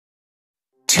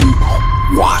to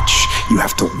watch. You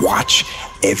have to watch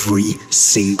every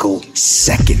single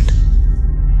second.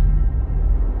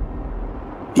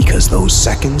 Because those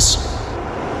seconds,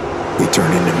 they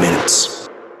turn into minutes.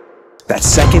 That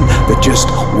second that just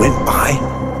went by,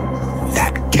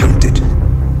 that counted.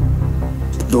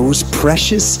 Those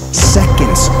precious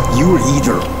seconds, you were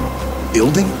either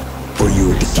building or you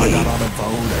were decaying.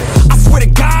 I swear to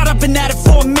God, I've been at it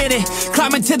for a minute,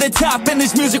 climbing to the top, and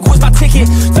this music was my ticket.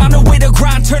 Found a way to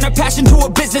grind, turn a passion to a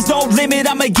business. No limit,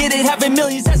 I'ma get it, having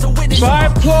millions as a witness. So I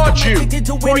applaud you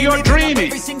for your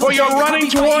dreaming, for your running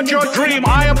towards your dream.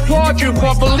 I applaud you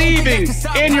for believing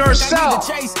in yourself,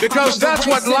 because that's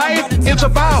what life is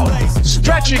about.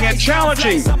 Stretching and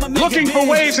challenging, looking for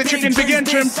ways that you can begin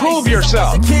to improve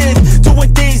yourself.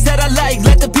 Doing things that I like,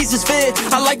 let the pieces fit.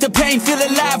 I like the pain, feel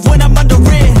alive when I'm under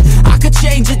it. I could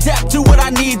change, adapt, do what I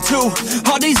need to.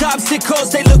 All these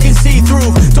obstacles, they look and see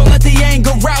through. Don't let the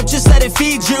anger out, just let it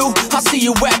feed you. I'll see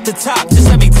you at the top, just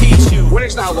let me teach you.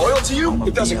 Winning's not loyal to you.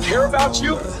 It doesn't care about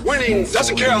you. Winning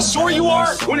doesn't care how sore you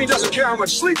are. Winning doesn't care how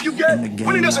much sleep you get.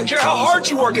 Winning doesn't care how hard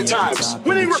you work at times.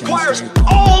 Winning requires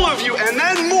all of you and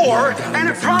then more, and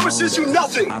it promises you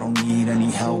nothing. I don't need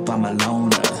any help, I'm a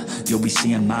loner. You'll be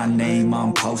seeing my name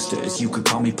on posters. You could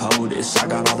call me POTUS, I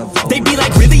got all the votes. They be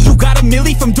like, really? You got a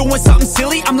milli from doing something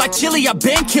silly? I'm like, chilly, I've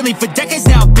been killing for decades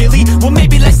now, Billy. Well,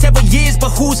 maybe like several years, but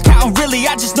who's counting really?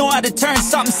 I just know how to turn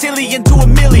something silly into a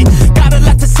milli. Got a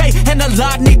lot to say, and a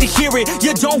lot need to hear it.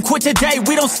 You don't quit today,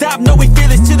 we don't stop, no, we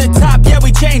feel it to the top. Yeah,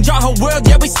 we change our whole world,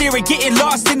 yeah, we steer it. Getting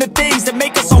lost in the things that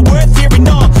make us so worth hearing.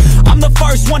 I'm the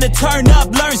first one to turn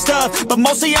up, learn stuff, but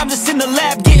mostly I'm just in the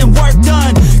lab getting work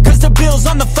done. Cause the bills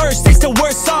on the first, they still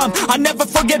worth some. I never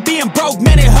forget being broke,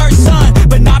 man, it hurts, son.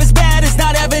 But not as bad as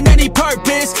not having any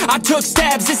purpose. I took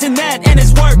stabs, this and that, and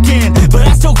it's working. But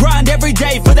I still grind every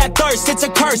day for that thirst. It's a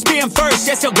curse being first,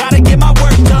 yeah, still gotta get my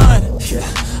work done. Yeah,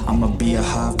 I'ma be a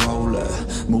high roller,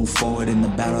 move forward in the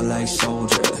battle like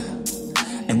soldier,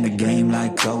 in the game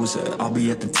like closer. I'll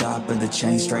be at the top of the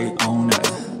chain, straight owner.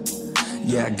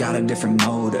 Yeah, I got a different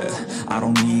motive. I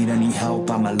don't need any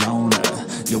help, I'm a loner.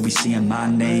 You'll be seeing my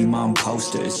name on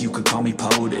posters. You could call me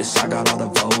POTUS, I got all the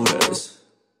voters.